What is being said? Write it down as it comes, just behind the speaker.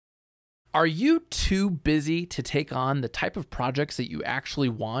Are you too busy to take on the type of projects that you actually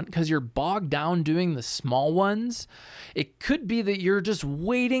want because you're bogged down doing the small ones? It could be that you're just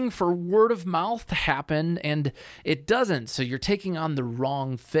waiting for word of mouth to happen and it doesn't, so you're taking on the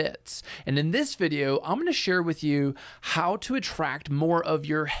wrong fits. And in this video, I'm going to share with you how to attract more of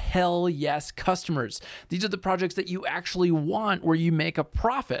your hell yes customers. These are the projects that you actually want where you make a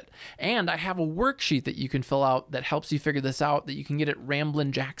profit. And I have a worksheet that you can fill out that helps you figure this out that you can get at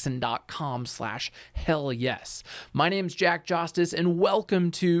ramblinjackson.com/hell yes. My name's Jack Justice and welcome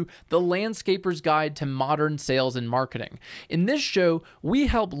to The Landscaper's Guide to Modern Sales and Marketing. In this show, we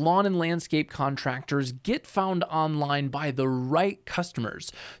help lawn and landscape contractors get found online by the right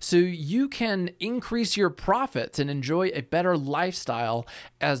customers so you can increase your profits and enjoy a better lifestyle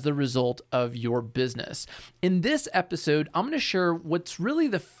as the result of your business. In this episode, I'm going to share what's really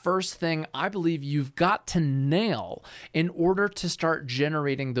the first thing I believe you've got to nail in order to start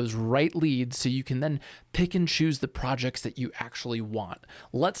generating those right leads so you can then pick and choose the projects that you actually want.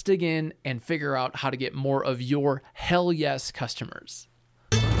 Let's dig in and figure out how to get more of your hell yes customers.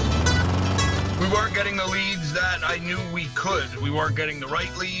 We weren't getting the leads that I knew we could. We weren't getting the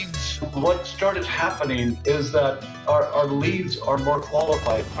right leads. What started happening is that our leads are more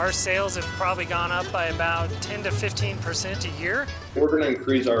qualified. Our sales have probably gone up by about 10 to 15% a year. We're going to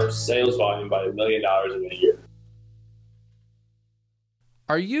increase our sales volume by $1 million in a year.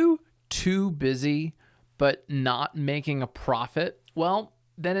 Are you too busy but not making a profit? Well,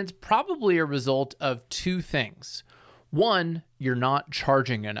 then it's probably a result of two things. One, you're not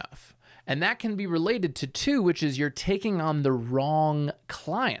charging enough. And that can be related to two, which is you're taking on the wrong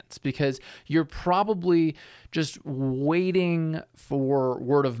clients because you're probably just waiting for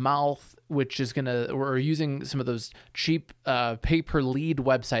word of mouth, which is going to, or using some of those cheap pay-per-lead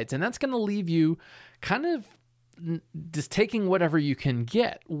websites. And that's going to leave you kind of just taking whatever you can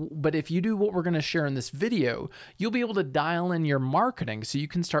get. But if you do what we're going to share in this video, you'll be able to dial in your marketing so you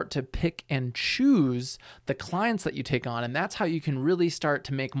can start to pick and choose the clients that you take on. And that's how you can really start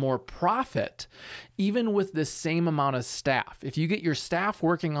to make more profit, even with the same amount of staff. If you get your staff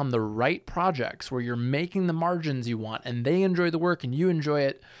working on the right projects where you're making the margins you want and they enjoy the work and you enjoy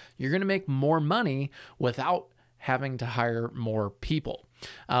it, you're going to make more money without having to hire more people.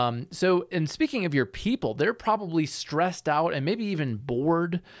 So, and speaking of your people, they're probably stressed out and maybe even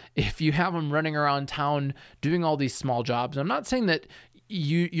bored if you have them running around town doing all these small jobs. I'm not saying that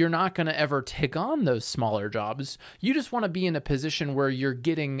you're not going to ever take on those smaller jobs. You just want to be in a position where you're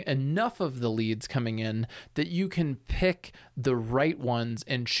getting enough of the leads coming in that you can pick the right ones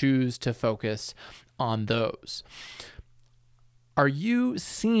and choose to focus on those. Are you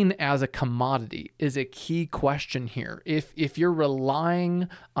seen as a commodity is a key question here. If you're relying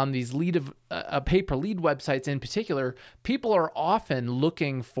on these pay-per-lead websites in particular, people are often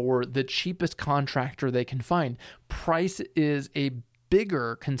looking for the cheapest contractor they can find. Price is a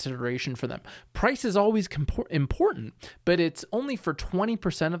bigger consideration for them. Price is always important, but it's only for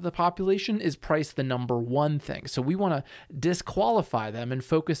 20% of the population is price the number one thing. So we want to disqualify them and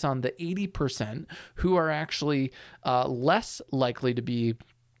focus on the 80% who are actually less likely to be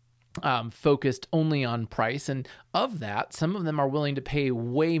focused only on price. And of that, some of them are willing to pay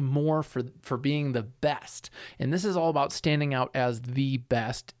way more for being the best. And this is all about standing out as the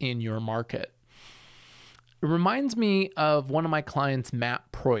best in your market. It reminds me of one of my clients,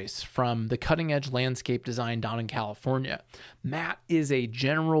 Matt Preuss, from the Cutting Edge Landscape Design down in California. Matt is a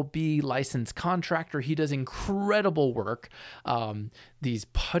General B licensed contractor. He does incredible work, these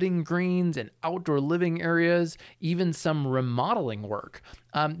putting greens and outdoor living areas, even some remodeling work.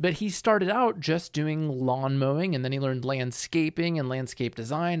 But he started out just doing lawn mowing, and then he learned landscaping and landscape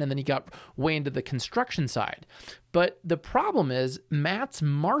design, and then he got way into the construction side. But the problem is Matt's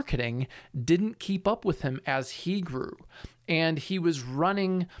marketing didn't keep up with him as he grew. And he was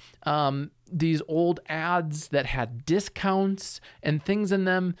running these old ads that had discounts and things in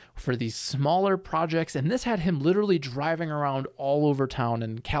them for these smaller projects. And this had him literally driving around all over town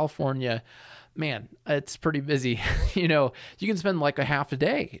in California. Man, it's pretty busy. You can spend like a half a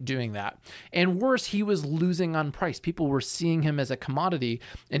day doing that. And worse, he was losing on price. People were seeing him as a commodity.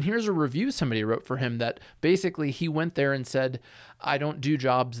 And here's a review somebody wrote for him that basically he went there and said, I don't do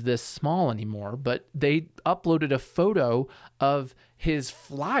jobs this small anymore. But they uploaded a photo of his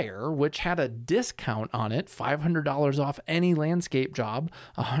flyer, which had a discount on it, $500 off any landscape job,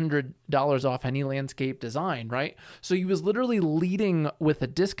 $100 off any landscape design, right? So he was literally leading with a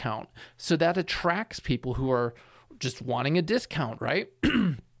discount. So that attracts people who are just wanting a discount, right?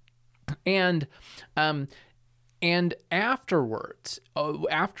 And And afterwards,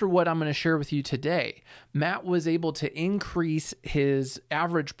 after what I'm going to share with you today, Matt was able to increase his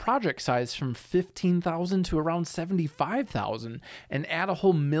average project size from $15,000 to around $75,000 and add a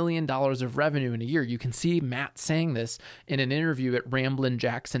whole $1 million of revenue in a year. You can see Matt saying this in an interview at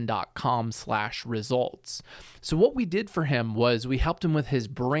ramblinjackson.com/results. So what we did for him was we helped him with his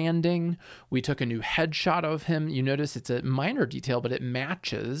branding. We took a new headshot of him. You notice it's a minor detail, but it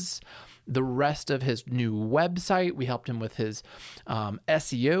matches the rest of his new website. We helped him with his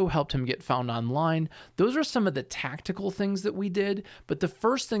SEO, helped him get found online. Those are some of the tactical things that we did. But the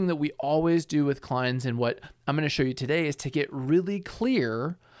first thing that we always do with clients, and what I'm going to show you today, is to get really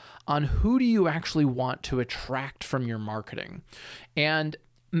clear on who do you actually want to attract from your marketing. And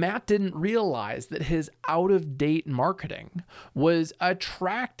Matt didn't realize that his out-of-date marketing was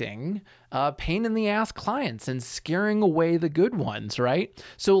attracting pain-in-the-ass clients and scaring away the good ones, right?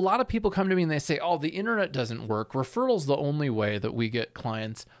 So a lot of people come to me and they say, oh, the internet doesn't work. Referral's the only way that we get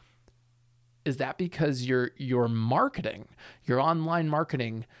clients. Is that because your marketing, your online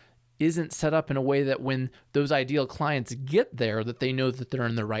marketing, isn't set up in a way that when those ideal clients get there, that they know that they're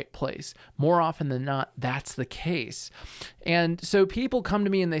in the right place? More often than not, that's the case. And so people come to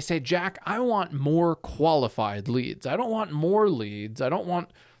me and they say, Jack, I want more qualified leads. I don't want more leads. I don't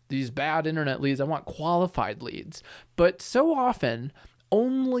want these bad internet leads. I want qualified leads. But so often,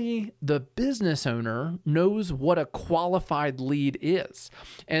 only the business owner knows what a qualified lead is.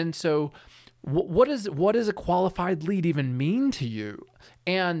 And so what does a qualified lead even mean to you?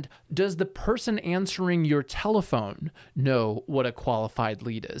 And does the person answering your telephone know what a qualified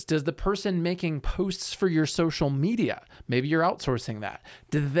lead is? Does the person making posts for your social media, maybe you're outsourcing that,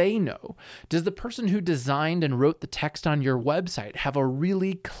 do they know? Does the person who designed and wrote the text on your website have a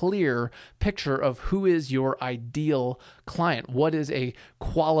really clear picture of who is your ideal client? What is a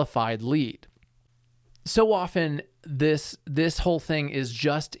qualified lead? So often, this whole thing is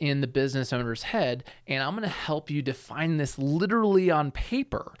just in the business owner's head, and I'm going to help you define this literally on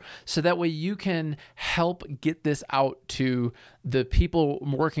paper so that way you can help get this out to the people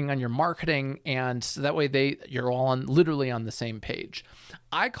working on your marketing, and so that way you're all literally on the same page.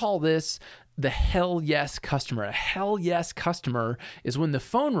 I call this the hell yes customer. A hell yes customer is when the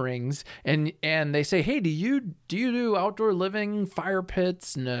phone rings and they say, hey, do you do outdoor living, fire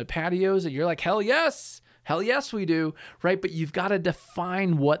pits and patios? And you're like, hell yes. Hell yes, we do, right? But you've got to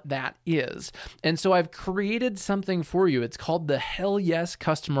define what that is. And so I've created something for you. It's called the Hell Yes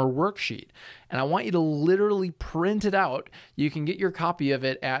Customer Worksheet. And I want you to literally print it out. You can get your copy of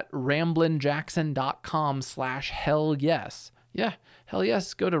it at ramblinjackson.com/hell yes. Yeah, hell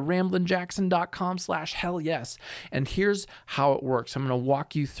yes. Go to ramblinjackson.com/hell yes. And here's how it works. I'm going to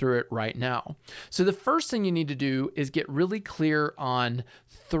walk you through it right now. So the first thing you need to do is get really clear on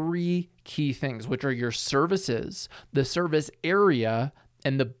 3 key things, which are your services, the service area,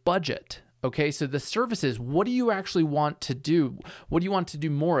 and the budget. Okay, so the services, what do you actually want to do? What do you want to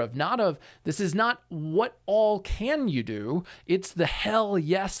do more of? This is not what all can you do. It's the hell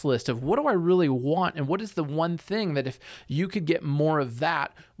yes list of what do I really want, and what is the one thing that if you could get more of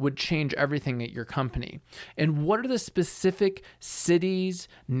that would change everything at your company? And what are the specific cities,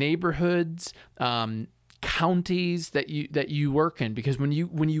 neighborhoods, counties that you work in? Because when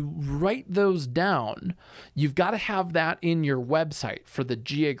you write those down, you've got to have that in your website for the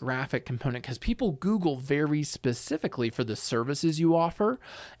geographic component, because people Google very specifically for the services you offer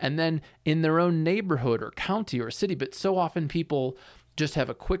and then in their own neighborhood or county or city. But so often people just have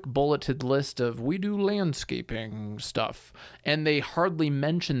a quick bulleted list of we do landscaping stuff, and they hardly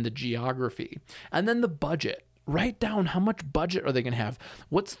mention the geography. And then the budget. Write down how much budget are they going to have?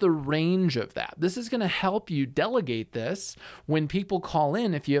 What's the range of that? This is going to help you delegate this. When people call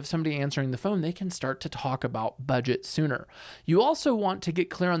in, if you have somebody answering the phone, they can start to talk about budget sooner. You also want to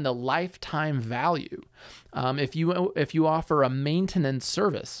get clear on the lifetime value. If you offer a maintenance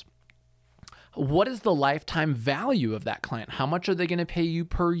service, what is the lifetime value of that client? How much are they going to pay you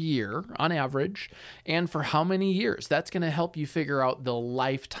per year on average, and for how many years? That's going to help you figure out the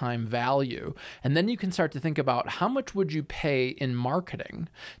lifetime value. And then you can start to think about how much would you pay in marketing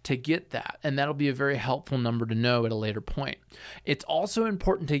to get that? And that'll be a very helpful number to know at a later point. It's also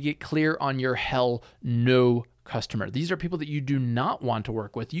important to get clear on your hell no customer. These are people that you do not want to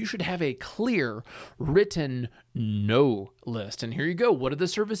work with. You should have a clear written no list. And here you go. What are the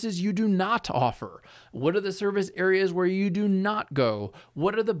services you do not offer? What are the service areas where you do not go?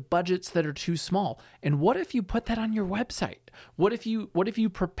 What are the budgets that are too small? And what if you put that on your website? What if you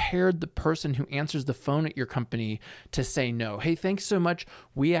prepared the person who answers the phone at your company to say no? Hey, thanks so much.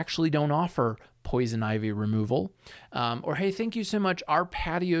 We actually don't offer poison ivy removal. Or, hey, thank you so much. Our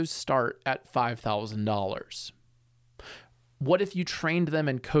patios start at $5,000. What if you trained them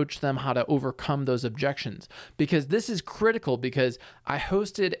and coached them how to overcome those objections? Because this is critical, because I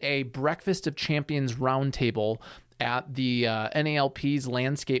hosted a Breakfast of Champions roundtable at the NALP's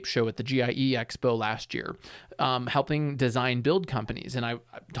landscape show at the GIE Expo last year, helping design build companies. And I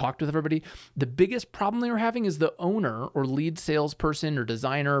talked with everybody. The biggest problem they were having is the owner or lead salesperson or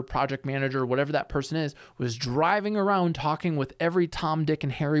designer, project manager, whatever that person is, was driving around talking with every Tom, Dick,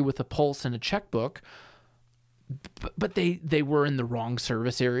 and Harry with a pulse and a checkbook. But they were in the wrong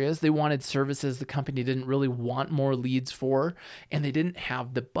service areas. They wanted services the company didn't really want more leads for, and they didn't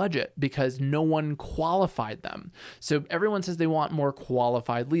have the budget because no one qualified them. So everyone says they want more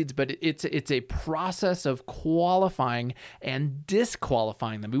qualified leads, but it's a process of qualifying and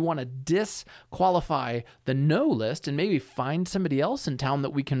disqualifying them. We want to disqualify the no list and maybe find somebody else in town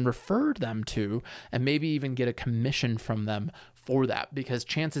that we can refer them to, and maybe even get a commission from them for that, because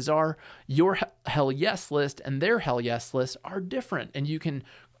chances are your hell yes list and their hell yes list are different, and you can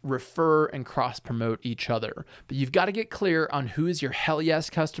refer and cross promote each other. But you've got to get clear on who is your hell yes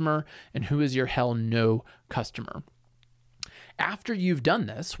customer and who is your hell no customer. After you've done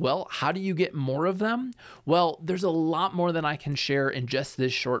this, well, how do you get more of them? Well, there's a lot more than I can share in just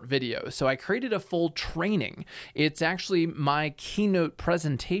this short video. So I created a full training. It's actually my keynote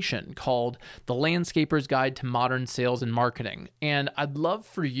presentation called The Landscaper's Guide to Modern Sales and Marketing. And I'd love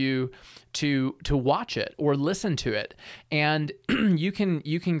for you to watch it or listen to it. And you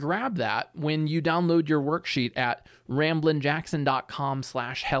can grab that when you download your worksheet at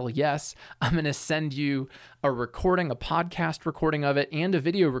ramblinjackson.com/hellyes. I'm going to send you a podcast recording of it, and a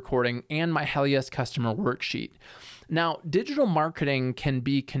video recording, and my Hell Yes customer worksheet. Now, digital marketing can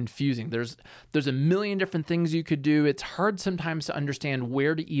be confusing. There's a million different things you could do. It's hard sometimes to understand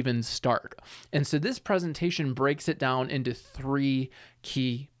where to even start. And so this presentation breaks it down into 3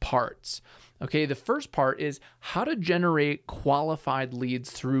 key parts. Okay, the first part is how to generate qualified leads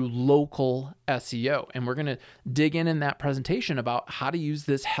through local SEO. And we're going to dig in that presentation about how to use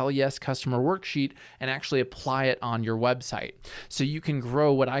this Hell Yes customer worksheet and actually apply it on your website. So you can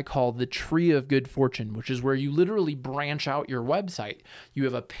grow what I call the tree of good fortune, which is where you literally branch out your website. You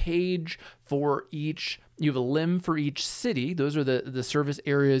have a page for each, you have a limb for each city. Those are the service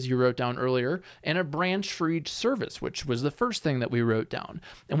areas you wrote down earlier, and a branch for each service, which was the first thing that we wrote down.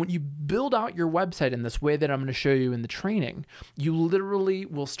 And when you build out your website in this way that I'm going to show you in the training, you literally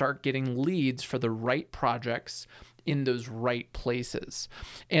will start getting leads for the right projects in those right places.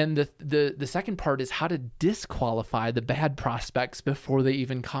 And the second part is how to disqualify the bad prospects before they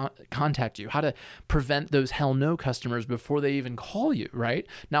even contact you, how to prevent those hell no customers before they even call you, right?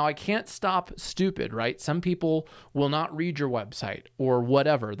 Now, I can't stop stupid, right? Some people will not read your website or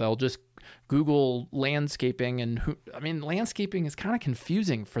whatever. They'll just Google landscaping, and landscaping is kind of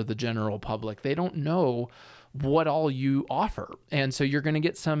confusing for the general public. They don't know what all you offer. And so you're going to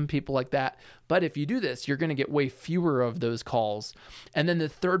get some people like that. But if you do this, you're going to get way fewer of those calls. And then the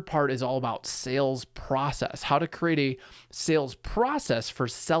third part is all about sales process, how to create a sales process for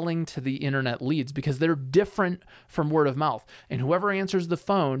selling to the internet leads, because they're different from word of mouth. And whoever answers the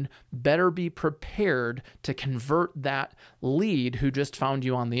phone better be prepared to convert that lead who just found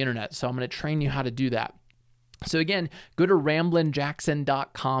you on the internet. So I'm going to train you how to do that. So again, go to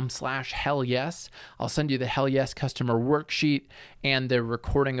ramblinjackson.com/hellyes. I'll send you the Hell Yes customer worksheet and the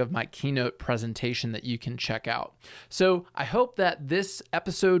recording of my keynote presentation that you can check out. So I hope that this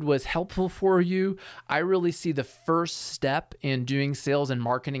episode was helpful for you. I really see the first step in doing sales and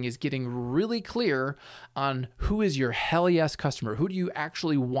marketing is getting really clear on who is your Hell Yes customer. Who do you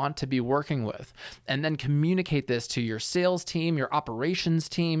actually want to be working with? And then communicate this to your sales team, your operations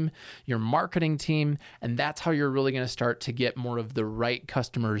team, your marketing team, and that's how you're really going to start to get more of the right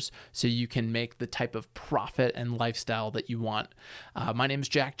customers so you can make the type of profit and lifestyle that you want. My name is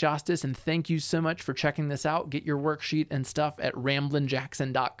Jack Justice, and thank you so much for checking this out. Get your worksheet and stuff at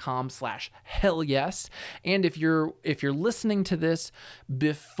ramblinjackson.com/hellyes. And if you're listening to this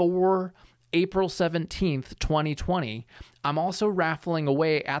before April 17th, 2020, I'm also raffling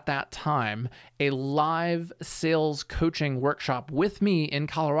away at that time a live sales coaching workshop with me in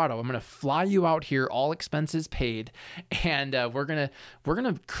Colorado. I'm going to fly you out here, all expenses paid, and we're going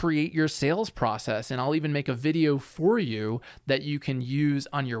to create your sales process, and I'll even make a video for you that you can use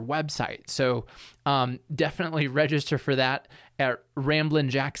on your website. So definitely register for that at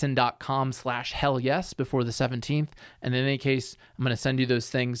ramblinjackson.com/hellyes before the 17th. And in any case, I'm going to send you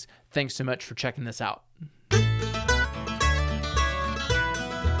those things. Thanks so much for checking this out.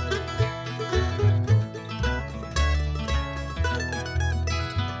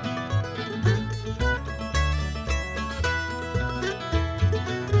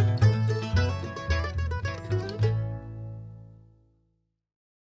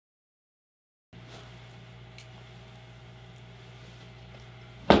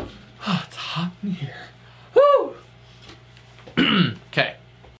 hot in here.